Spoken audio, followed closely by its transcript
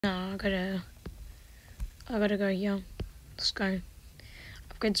No, I gotta go here. Let's go.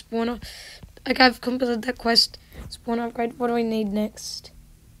 Upgrade spawner. Okay, I've completed that quest. Spawner upgrade. What do we need next?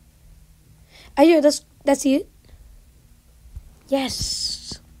 Oh yeah, that's it.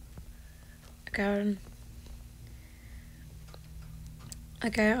 Yes. Okay.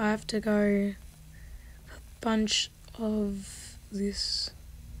 Okay, I have to go a bunch of this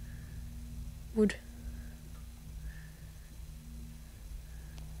wood.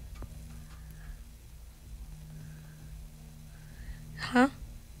 Huh?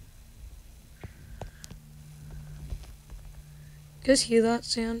 You guys hear that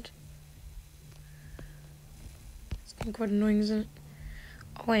sound? It's getting quite annoying, isn't it?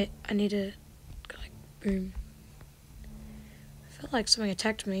 Oh wait, I need to go like boom. I felt like something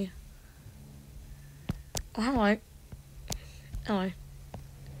attacked me. Oh, hello. Hello.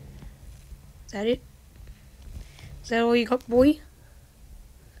 Is that it? Is that all you got, boy?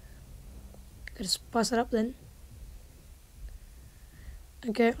 Gotta spice it up then.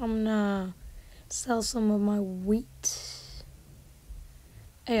 Okay, I'm gonna sell some of my wheat.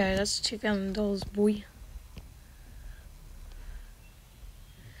 Hey, that's $2,000, boy.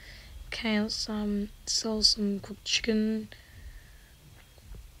 Okay, let's sell some cooked chicken.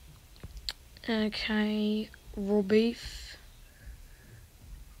 Okay, raw beef.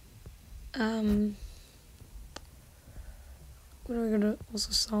 What are we gonna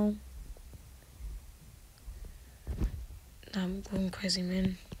also sell? Nah, I'm going crazy,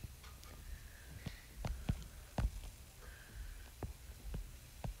 man.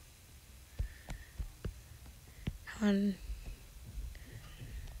 Come on.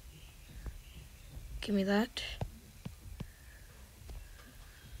 Give me that.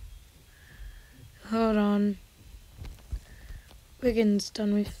 Hold on. Wiggin's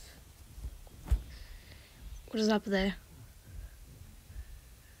done with. What is up there?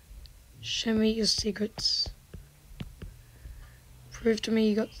 Show me your secrets. Prove to me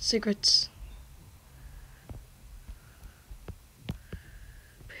you got secrets.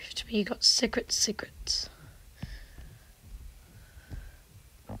 Prove to me you got secrets.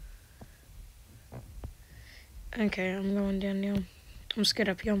 Okay, I'm going down now. I'm scared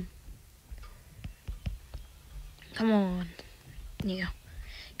up here. Come on. Yeah.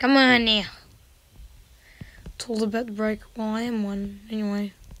 Come on now. It's all about the break. Well, I am one,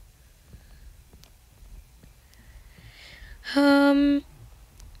 anyway. I'm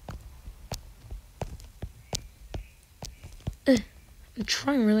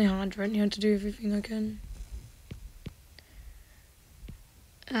trying really hard right now to do everything I can.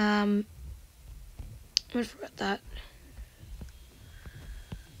 I'm gonna forget that.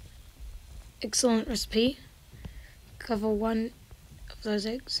 Excellent recipe. Cover one of those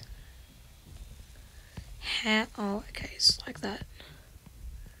eggs. Oh, okay, it's like that.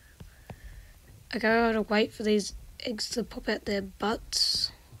 Okay, I gotta wait for these eggs to pop out their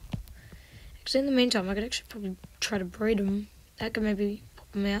butts. Actually, in the meantime, I could actually probably try to breed them. That could maybe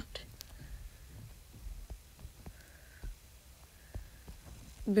pop them out.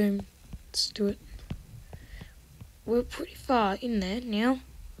 Boom. Let's do it. We're pretty far in there now.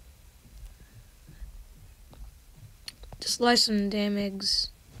 Just lay some damn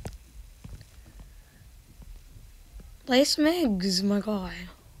eggs. Lay some eggs, my guy.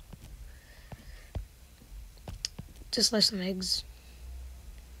 Just lay some eggs.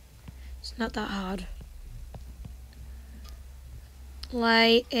 It's not that hard.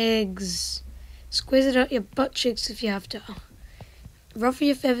 Lay eggs. Squeeze it out your butt cheeks if you have to. Ruffle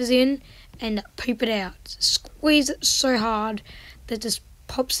your feathers in and poop it out. Squeeze it so hard that it just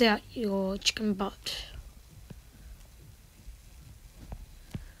pops out your chicken butt.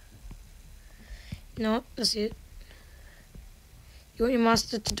 You know what? That's it. You want your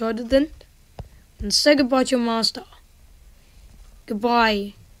master to die then? And say goodbye to your master.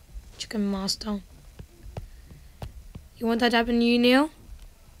 Goodbye, chicken master. You want that to happen to you now?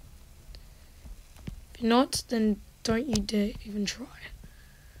 If not, then don't you dare even try.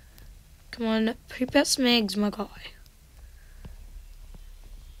 Come on, poop out some eggs, my guy.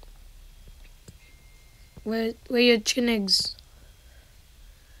 Where are your chicken eggs?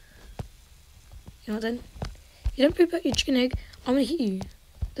 You know what then? If you don't poop out your chicken egg, I'm gonna hit you.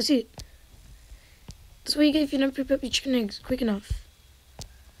 That's it. That's what you get if you don't poop out your chicken eggs quick enough.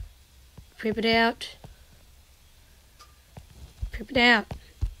 Poop it out. Poop it out.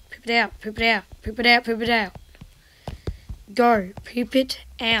 Poop it out. Poop it out. Poop it out. Poop it out. Go. Poop it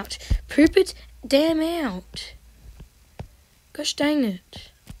out. Poop it damn out. Gosh dang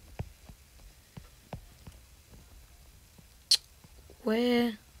it.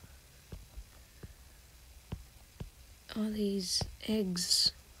 Where are these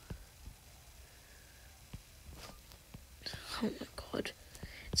eggs? Oh my god.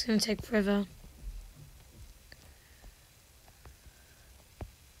 It's gonna take forever.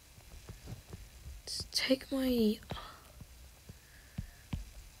 Just take my...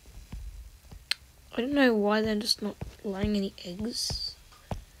 I don't know why they're just not laying any eggs.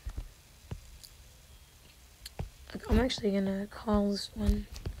 I'm actually gonna call this one.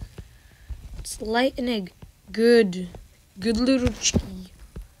 Let's lay an egg. Good. Good little chickie.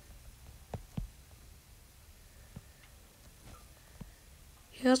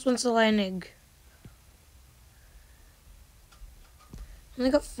 Who else wants to lay an egg? Only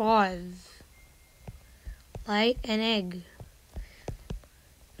got 5. Lay an egg.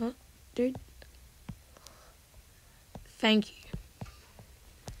 Not, dude. Thank you.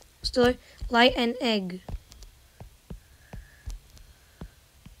 Still, lay an egg.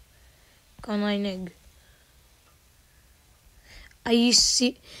 Go and lay an egg. Are you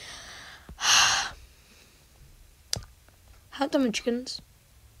How dumb are chickens?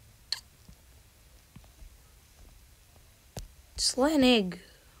 Just lay an egg.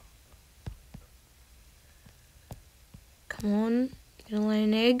 Come on, you're gonna lay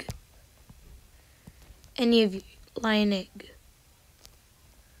an egg. Any of you, lay an egg.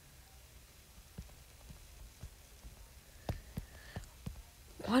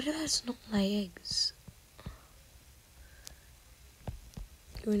 Why do those not lay eggs?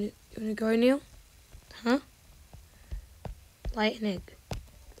 You wanna go, Neil? Huh? Lay an egg.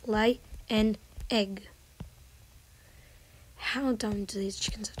 Lay an egg. How dumb do these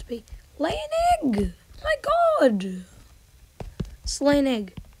chickens have to be? Lay an egg! Oh my god! Just lay an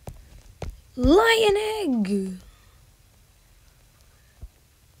egg. Lay an egg!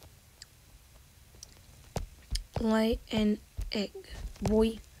 Lay an egg.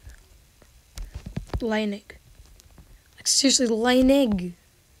 Boy. Lay an egg. Like, seriously, lay an egg.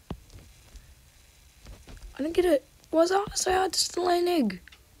 I don't get it. Why is it so hard just to lay an egg?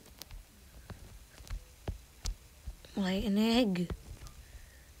 Lay an egg.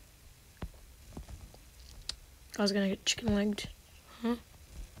 I was gonna get chicken legged. Huh?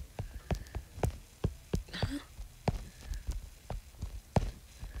 Huh?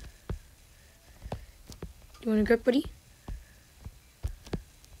 You wanna go, buddy?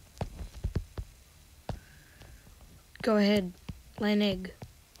 Go ahead. Lay an egg.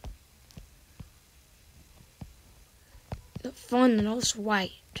 Not fun, and I'll just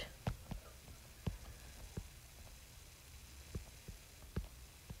wait.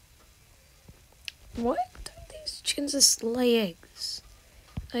 Why don't these chickens just lay eggs?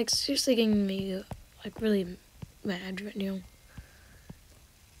 Like, seriously getting me, like, really mad right now.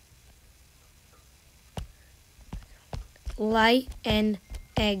 Lay an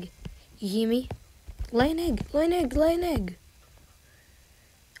egg. You hear me? Lay an egg. Lay an egg. Lay an egg.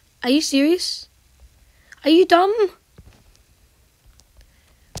 Are you serious? Are you dumb?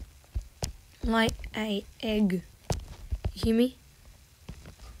 Lay a egg. You hear me?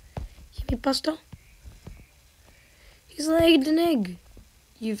 Hear me, Buster? He's laid an egg.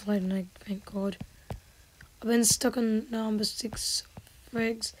 You've laid an egg, thank God. I've been stuck on number 6 for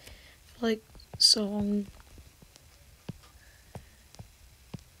eggs for like so long.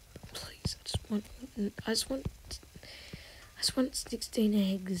 Please, I just want 16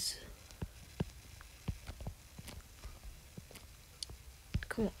 eggs.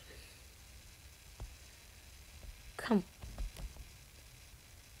 Come on. Come on.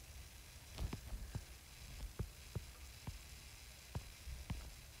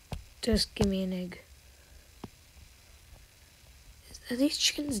 Just give me an egg. Are these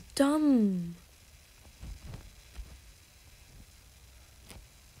chickens dumb?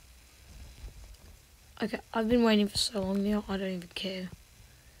 Okay, I've been waiting for so long now, I don't even care.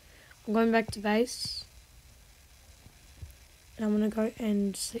 I'm going back to base. And I'm gonna go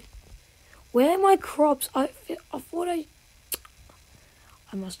and see. Where are my crops? I thought I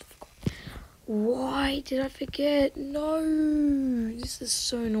must have forgot. Why did I forget? No! This is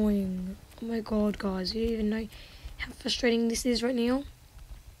so annoying. Oh my god, guys. You don't even know how frustrating this is right now.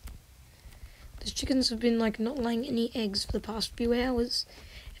 Those chickens have been, like, not laying any eggs for the past few hours.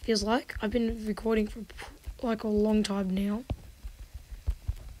 It feels like. I've been recording for, like, a long time now.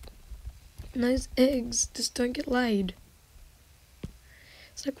 And those eggs just don't get laid.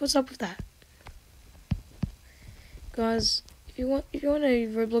 It's like, what's up with that? Guys, if you want a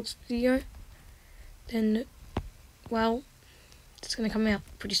Roblox video, then, well, it's gonna come out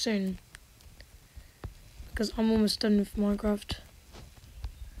pretty soon. Because I'm almost done with Minecraft.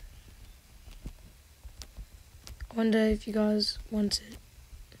 I wonder if you guys want it.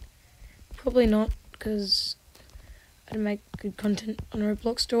 Probably not, because I don't make good content on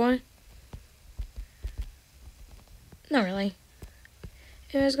Roblox, do I? Not really.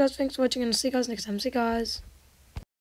 Anyways, guys, thanks for watching, and I'll see you guys next time. See you guys.